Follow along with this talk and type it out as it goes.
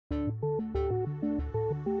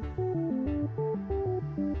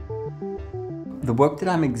The work that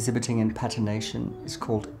I'm exhibiting in Patternation is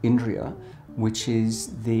called Indriya, which is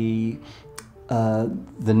the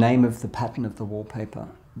name of the pattern of the wallpaper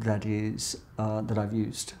that I've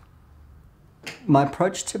used. My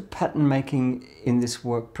approach to pattern making in this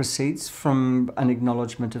work proceeds from an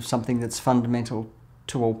acknowledgement of something that's fundamental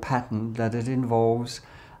to all pattern, that it involves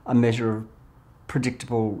a measure of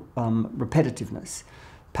predictable repetitiveness.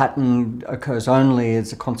 Pattern occurs only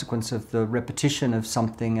as a consequence of the repetition of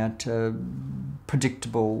something at a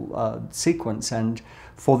predictable sequence, and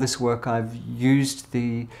for this work I've used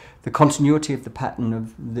the continuity of the pattern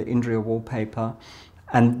of the Indriya wallpaper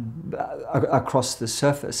and across the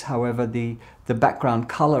surface. However, the background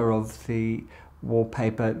colour of the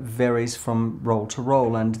wallpaper varies from roll to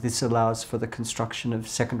roll, and this allows for the construction of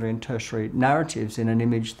secondary and tertiary narratives in an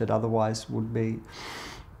image that otherwise would be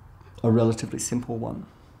a relatively simple one.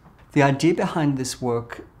 The idea behind this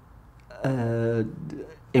work,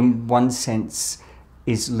 in one sense,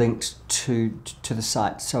 is linked to the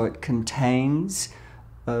site. So it contains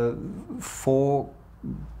 4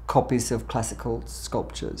 copies of classical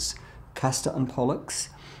sculptures. Castor and Pollux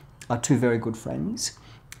are 2 very good friends,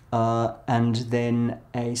 and then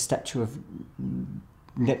a statue of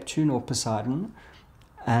Neptune or Poseidon,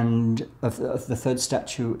 and of the 3rd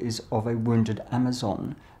statue is of a wounded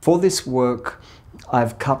Amazon. For this work,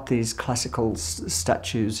 I've cut these classical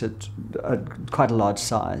statues at quite a large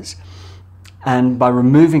size, and by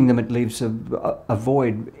removing them it leaves a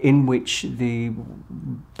void in which the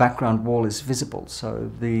background wall is visible.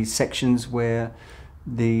 So the sections where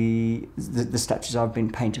the statues have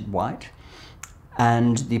been painted white,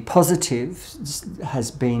 and the positive has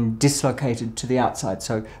been dislocated to the outside.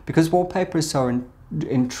 So because wallpaper is so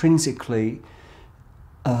intrinsically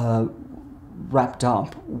wrapped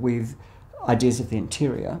up with ideas of the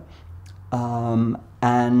interior,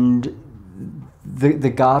 and the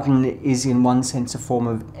garden is in one sense a form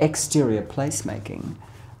of exterior placemaking,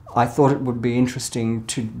 I thought it would be interesting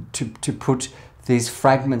to put these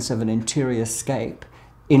fragments of an interior scape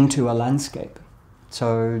into a landscape.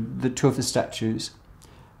 So the 2 of the statues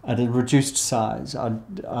at a reduced size are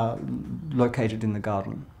located in the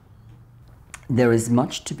garden. There is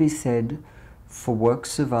much to be said for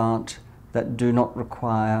works of art that do not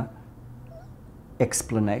require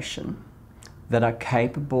explanation, that are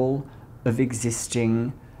capable of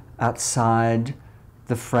existing outside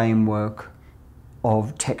the framework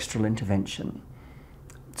of textual intervention.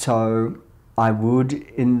 So I would,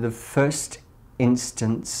 in the first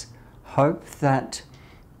instance, hope that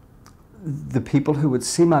the people who would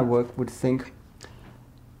see my work would think,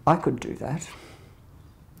 I could do that.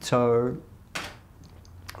 So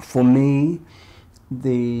for me,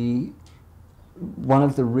 one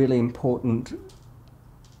of the really important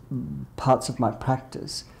parts of my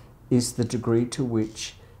practice is the degree to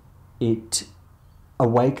which it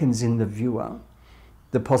awakens in the viewer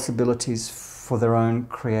the possibilities for their own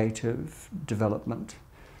creative development.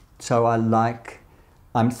 So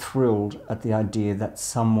I'm thrilled at the idea that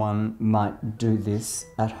someone might do this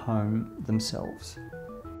at home themselves.